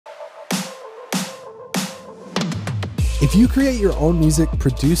If you create your own music,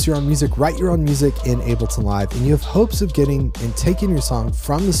 produce your own music, write your own music in Ableton Live, and you have hopes of getting and taking your song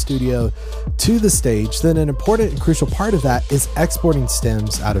from the studio to the stage, then an important and crucial part of that is exporting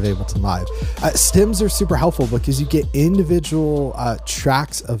stems out of Ableton Live. Stems are super helpful because you get individual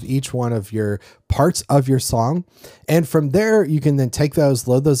tracks of each one of your parts of your song. And from there, you can then take those,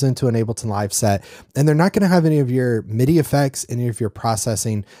 load those into an Ableton Live set, and they're not going to have any of your MIDI effects, any of your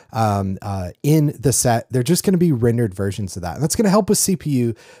processing in the set. They're just going to be rendered versions of that. And that's going to help with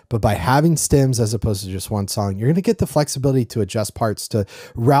CPU, but by having stems as opposed to just one song, you're going to get the flexibility to adjust parts, to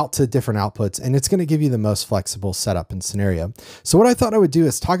route to different outputs, and it's going to give you the most flexible setup and scenario. So what I thought I would do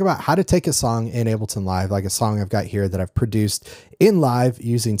is talk about how to take a song in Ableton Live, like a song I've got here that I've produced in Live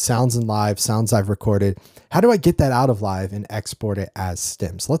using sounds in Live, sounds I've recorded. How do I get that out of Live and export it as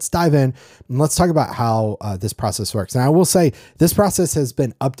stems? Let's dive in and let's talk about how this process works. And I will say this process has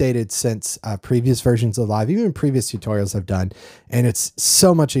been updated since previous versions of Live, even previous tutorials I've done. And it's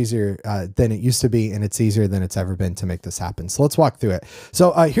so much easier than it used to be. And it's easier than it's ever been to make this happen. So let's walk through it.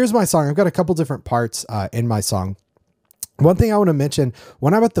 So here's my song. I've got a couple different parts in my song. One thing I want to mention,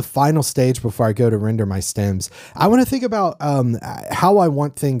 when I'm at the final stage before I go to render my stems, I want to think about how I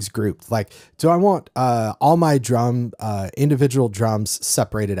want things grouped. Like, do I want all my individual drums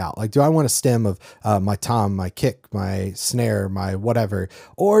separated out? Like, do I want a stem of my tom, my kick, my snare, my whatever?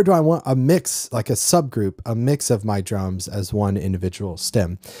 Or do I want a mix, like a subgroup, a mix of my drums as one individual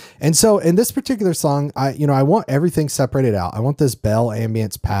stem? And so in this particular song, I want everything separated out. I want this bell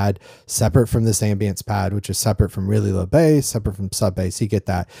ambience pad separate from this ambience pad, which is separate from really low bass, separate from sub bass. You get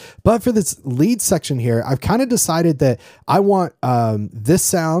that. But for this lead section here, I've kind of decided that I want this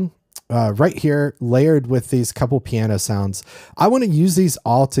sound right here layered with these couple piano sounds. I want to use these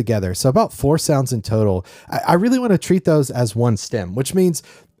all together. So about 4 sounds in total. I really want to treat those as one stem, which means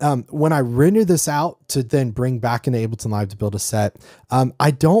when I render this out to then bring back into Ableton Live to build a set,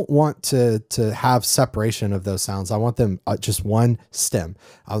 I don't want to have separation of those sounds. I want them just one stem.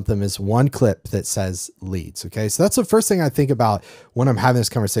 I want them as one clip that says leads. Okay, so that's the first thing I think about when I'm having this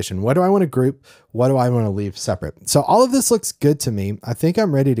conversation. What do I want to group? What do I want to leave separate? So all of this looks good to me. I think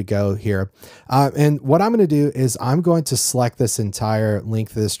I'm ready to go here. And what I'm going to do is I'm going to select this entire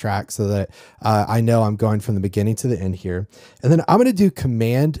length of this track so that I know I'm going from the beginning to the end here. And then I'm going to do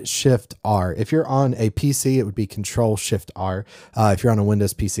Command-Shift-R. If you're on a PC, it would be Control-Shift-R. If you're on a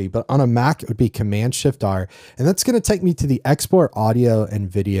Windows PC, but on a Mac, it would be Command-Shift-R. And that's going to take me to the Export Audio and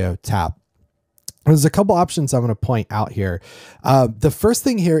Video tab. There's a couple options I'm going to point out here. The first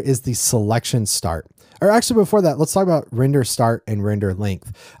thing here is the selection start. Or actually before that, let's talk about render start and render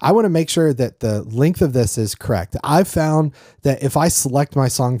length. I want to make sure that the length of this is correct. I've found that if I select my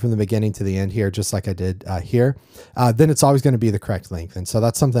song from the beginning to the end here, just like I did here, then it's always going to be the correct length. And so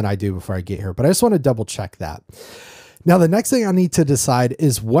that's something I do before I get here, but I just want to double check that. Now, the next thing I need to decide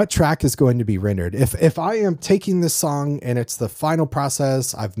is what track is going to be rendered. If I am taking this song and it's the final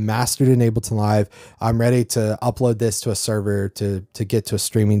process, I've mastered in Ableton Live, I'm ready to upload this to a server to get to a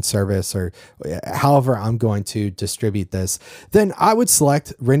streaming service or however I'm going to distribute this, then I would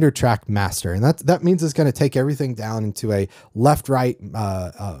select render track master. And that means it's going to take everything down into a left-right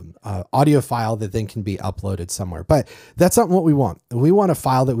audio file that then can be uploaded somewhere. But that's not what we want. We want a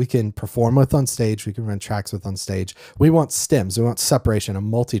file that we can perform with on stage, we can run tracks with on stage. We want stems. We want separation, a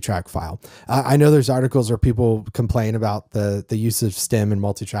multi-track file. I know there's articles where people complain about the use of stem and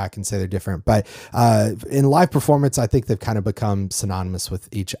multi-track and say they're different, but in live performance, I think they've kind of become synonymous with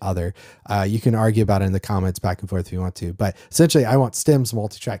each other. You can argue about it in the comments back and forth if you want to, but essentially I want stems,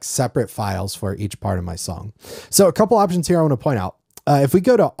 multi-track, separate files for each part of my song. So a couple options here I want to point out. If we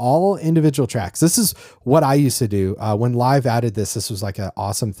go to all individual tracks, this is what I used to do when Live added this. This was like an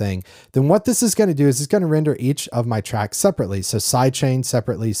awesome thing. Then what this is going to do is it's going to render each of my tracks separately. So sidechain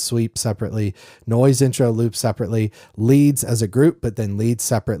separately, sweep separately, noise, intro, loop separately, leads as a group, but then leads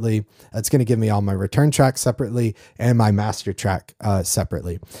separately. It's going to give me all my return tracks separately and my master track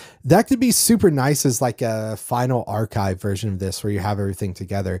separately. That could be super nice as like a final archive version of this where you have everything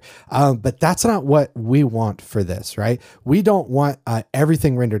together. But that's not what we want for this, right? We don't want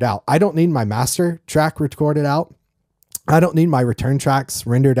everything rendered out. I don't need my master track recorded out. I don't need my return tracks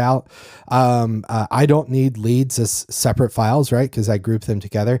rendered out. I don't need leads as separate files, right? Because I group them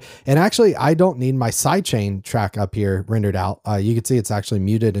together. And actually, I don't need my sidechain track up here rendered out. You can see it's actually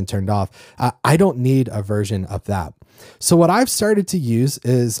muted and turned off. I don't need a version of that. So what I've started to use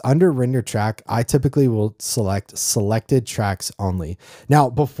is under render track, I typically will select selected tracks only.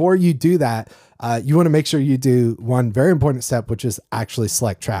 Now, before you do that, you want to make sure you do one very important step, which is actually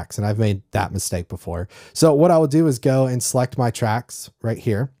select tracks. And I've made that mistake before. So what I will do is go and select my tracks right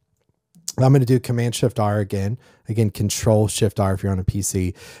here. I'm going to do Command Shift R again. Again, Control Shift R if you're on a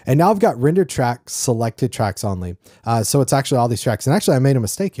PC. And now I've got rendered tracks, selected tracks only. So it's actually all these tracks. And actually I made a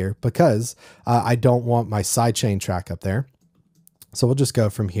mistake here because I don't want my sidechain track up there. So we'll just go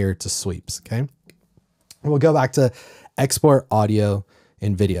from here to sweeps. Okay. We'll go back to export audio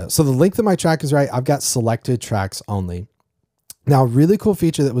and video. So the length of my track is right. I've got selected tracks only. Now, a really cool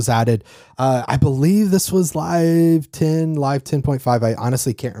feature that was added, I believe this was live 10.5. I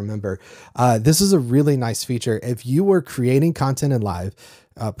honestly can't remember. This is a really nice feature. If you were creating content in live,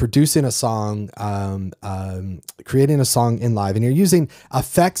 producing a song, creating a song in live, and you're using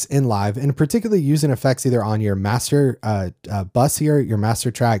effects in live, and particularly using effects either on your master bus here, your master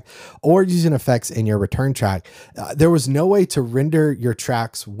track, or using effects in your return track, there was no way to render your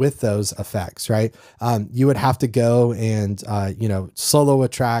tracks with those effects, right? You would have to go and, solo a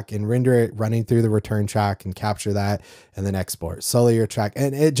track and render it running through the return track and capture that and then export, solo your track.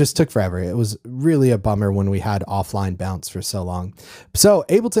 And it just took forever. It was really a bummer when we had offline bounce for so long. So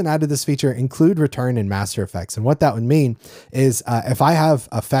Ableton added this feature, include return and master effects. And what that would mean is if I have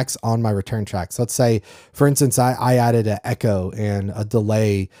effects on my return tracks, let's say, for instance, I added an echo and a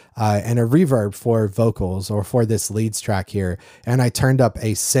delay and a reverb for vocals or for this leads track here, and I turned up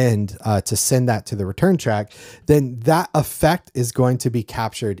a send to send that to the return track, then that effect is going to be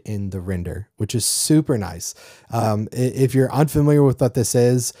captured in the render, which is super nice. If you're unfamiliar with what this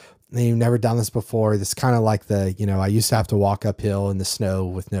is, and you've never done this before, this kind of like the, I used to have to walk uphill in the snow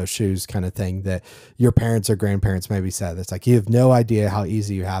with no shoes kind of thing that your parents or grandparents maybe said. It's like, you have no idea how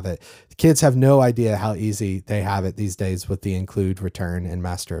easy you have it. The kids have no idea how easy they have it these days with the include, return, and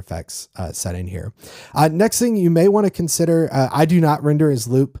master effects setting here. Next thing you may want to consider, I do not render as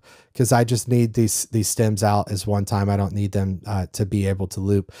loop because I just need these stems out as one time. I don't need them to be able to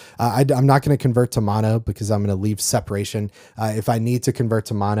loop. I'm not going to convert to mono because I'm going to leave separation. If I need to convert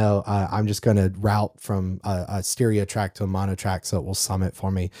to mono, I'm just going to route from a stereo track to a mono track, so it will sum it for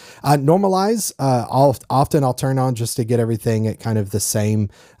me. Normalize, often I'll turn on just to get everything at kind of the same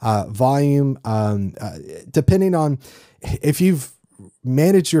volume, depending on if you've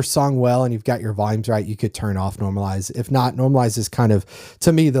manage your song well and you've got your volumes right, you could turn off normalize. If not, normalize is kind of,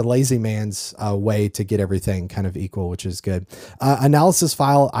 to me, the lazy man's way to get everything kind of equal, which is good. Analysis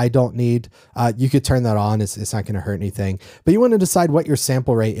file, I don't need. You could turn that on. It's not going to hurt anything. But you want to decide what your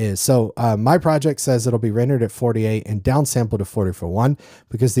sample rate is. So my project says it'll be rendered at 48 and downsampled to 40/1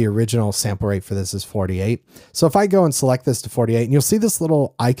 because the original sample rate for this is 48. So if I go and select this to 48, and you'll see this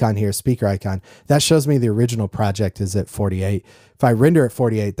little icon here, speaker icon, that shows me the original project is at 48. If I render at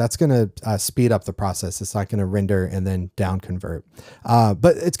 48, that's going to speed up the process. It's not going to render and then down convert.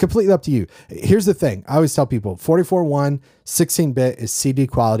 But it's completely up to you. Here's the thing. I always tell people 44:1, 16-bit is CD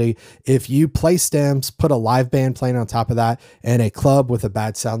quality. If you play stems, put a live band playing on top of that and a club with a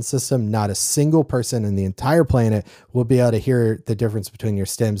bad sound system, not a single person in the entire planet will be able to hear the difference between your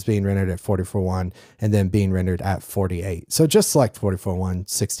stems being rendered at 44:1 and then being rendered at 48. So just select 44:1,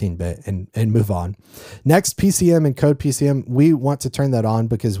 16-bit and move on. Next, PCM and code PCM. We want to turn that on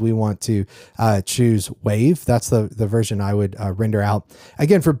because we want to choose wave. That's the version I would render out.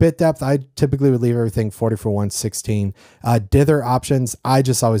 Again, for bit depth, I typically would leave everything 44:1, 16. Dither options, I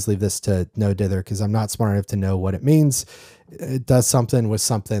just always leave this to no dither because I'm not smart enough to know what it means. It does something with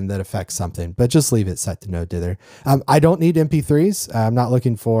something that affects something, but just leave it set to no dither. I don't need MP3s. I'm not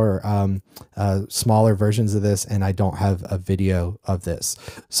looking for smaller versions of this, and I don't have a video of this.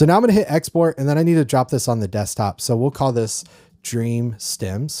 So now I'm going to hit export, and then I need to drop this on the desktop. So we'll call this Dream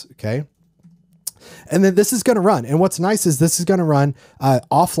Stems. Okay. And then this is going to run. And what's nice is this is going to run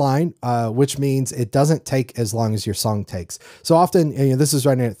offline, which means it doesn't take as long as your song takes. So often, this is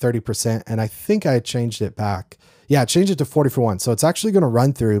running at 30%, and I think I changed it back. Yeah, change it to 44:1. So it's actually going to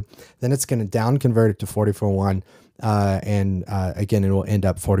run through, then it's going to down convert it to 44:1. Again, it will end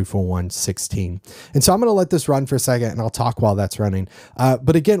up 44:1, 16. And so I'm going to let this run for a second and I'll talk while that's running.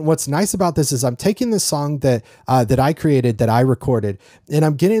 But again, what's nice about this is I'm taking this song that I created, that I recorded, and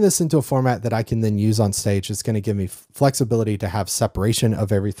I'm getting this into a format that I can then use on stage. It's going to give me flexibility to have separation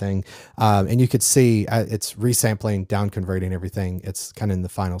of everything. And you could see it's resampling, down converting everything. It's kind of in the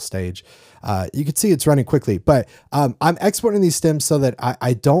final stage. You can see it's running quickly, but I'm exporting these stems so that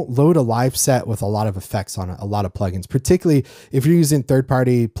I don't load a live set with a lot of effects on it, a lot of plugins, particularly if you're using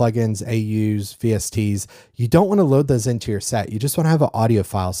third-party plugins, AUs, VSTs. You don't want to load those into your set. You just want to have an audio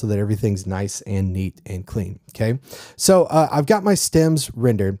file so that everything's nice and neat and clean. Okay. So I've got my stems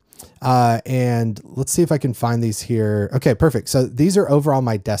rendered. And let's see if I can find these here. Okay, perfect. So these are over on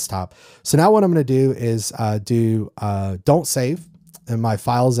my desktop. So now what I'm going to do is don't save. and my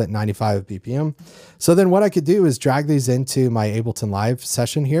file's at 95 BPM. So then what I could do is drag these into my Ableton Live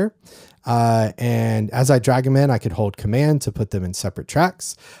session here. And as I drag them in, I could hold command to put them in separate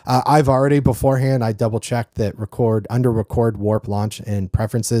tracks. I've already beforehand, I double checked that under record warp launch and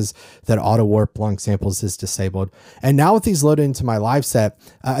preferences that auto warp long samples is disabled. And now with these loaded into my live set,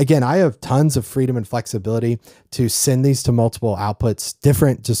 again, I have tons of freedom and flexibility to send these to multiple outputs,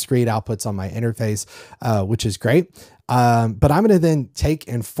 different discrete outputs on my interface, which is great. But I'm going to then take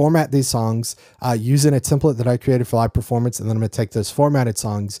and format these songs using a template that I created for live performance. And then I'm going to take those formatted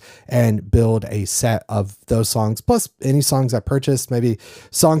songs and build a set of those songs, plus any songs I purchased, maybe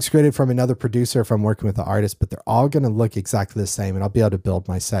songs created from another producer if I'm working with the artist, but they're all going to look exactly the same. And I'll be able to build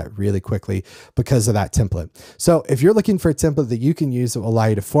my set really quickly because of that template. So if you're looking for a template that you can use that will allow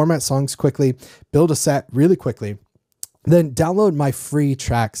you to format songs quickly, build a set really quickly, then download my free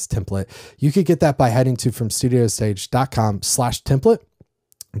tracks template. You could get that by heading to fromstudiostage.com/template.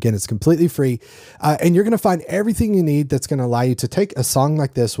 Again, it's completely free. And you're going to find everything you need that's going to allow you to take a song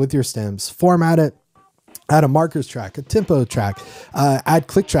like this with your stems, format it, add a markers track, a tempo track, add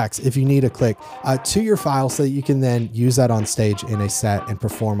click tracks if you need a click to your file so that you can then use that on stage in a set and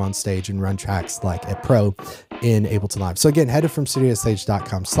perform on stage and run tracks like a pro in Ableton Live. So again, head to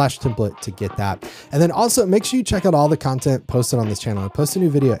fromstudiostage.com/template to get that. And then also make sure you check out all the content posted on this channel. I post a new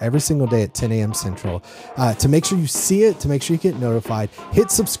video every single day at 10 a.m. Central to make sure you see it, to make sure you get notified.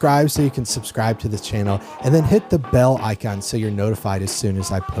 Hit subscribe so you can subscribe to this channel, and then hit the bell icon so you're notified as soon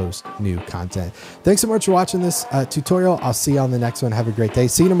as I post new content. Thanks so much for watching this tutorial. I'll see you on the next one. Have a great day.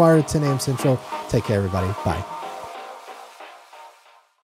 See you tomorrow at 10 a.m. Central. Take care, everybody. Bye.